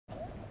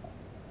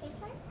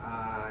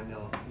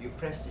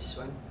press this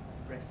one.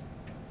 Press.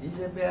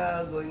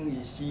 Isabel going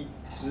to see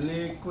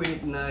liquid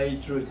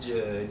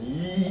nitrogen.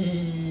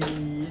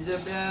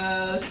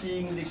 Isabel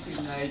seeing liquid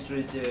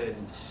nitrogen.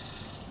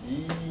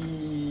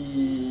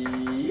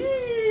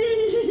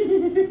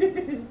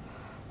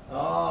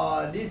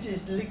 Oh, this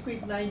is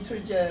liquid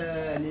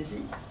nitrogen. You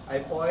see?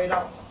 I pour it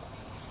out.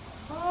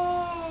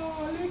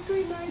 Oh,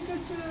 liquid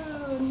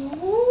nitrogen.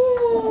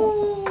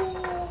 Woo!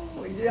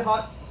 Is it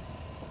hot?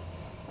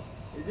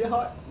 Is it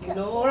hot?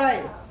 No,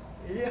 right?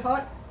 Is it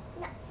hot?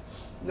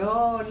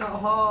 No, not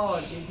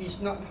hot. It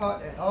is not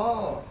hot at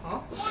all. Huh?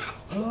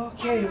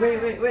 Okay,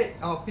 wait.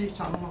 Oh, please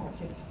some more.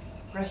 Okay.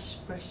 Press.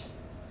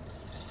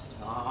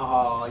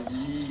 Oh,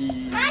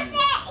 yeah.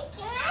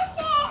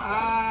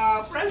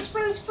 Press.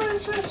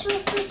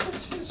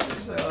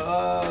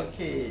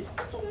 Okay.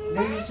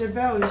 Then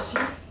Isabel, you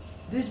see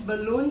this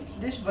balloon?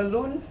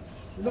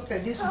 Look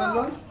at this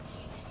balloon.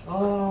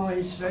 Oh,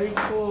 it's very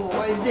cool.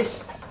 What is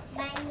this?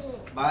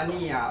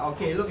 Bunny, yeah.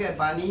 Okay, look at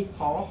bunny.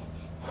 Paw.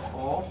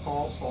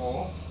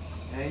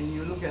 And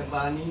you look at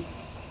bunny.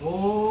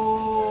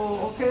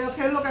 Oh,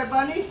 okay. Look at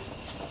bunny.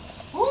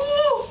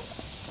 Oh,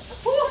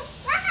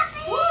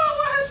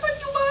 what happened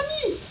to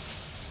bunny?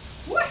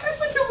 What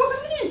happened to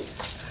bunny?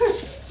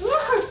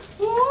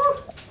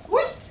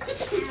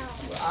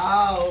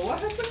 Wow, what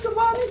happened to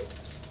bunny?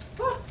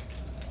 Huh?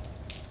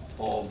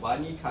 Oh,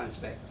 bunny comes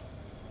back.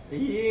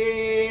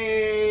 Yay!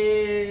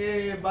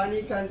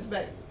 Bunny comes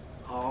back.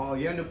 Oh,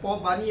 you want to pour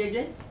bunny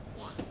again?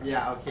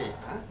 Yeah, okay.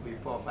 Huh? We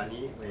pour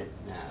bunny. Wait,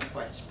 now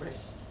press.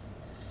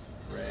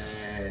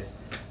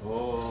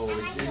 Oh,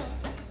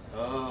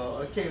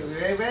 oh, okay.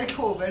 Very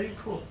cool.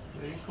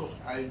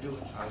 I'll do.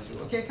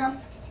 Okay, come.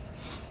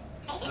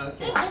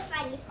 Okay.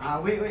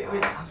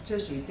 Wait. After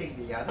we take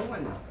the other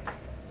one.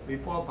 We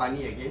pour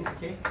bunny again.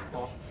 Okay.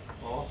 Pour.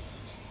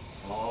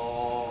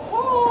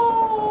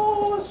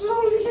 Oh,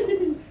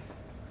 slowly.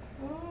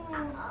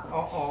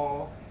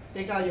 Oh.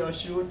 Take out your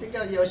shoe.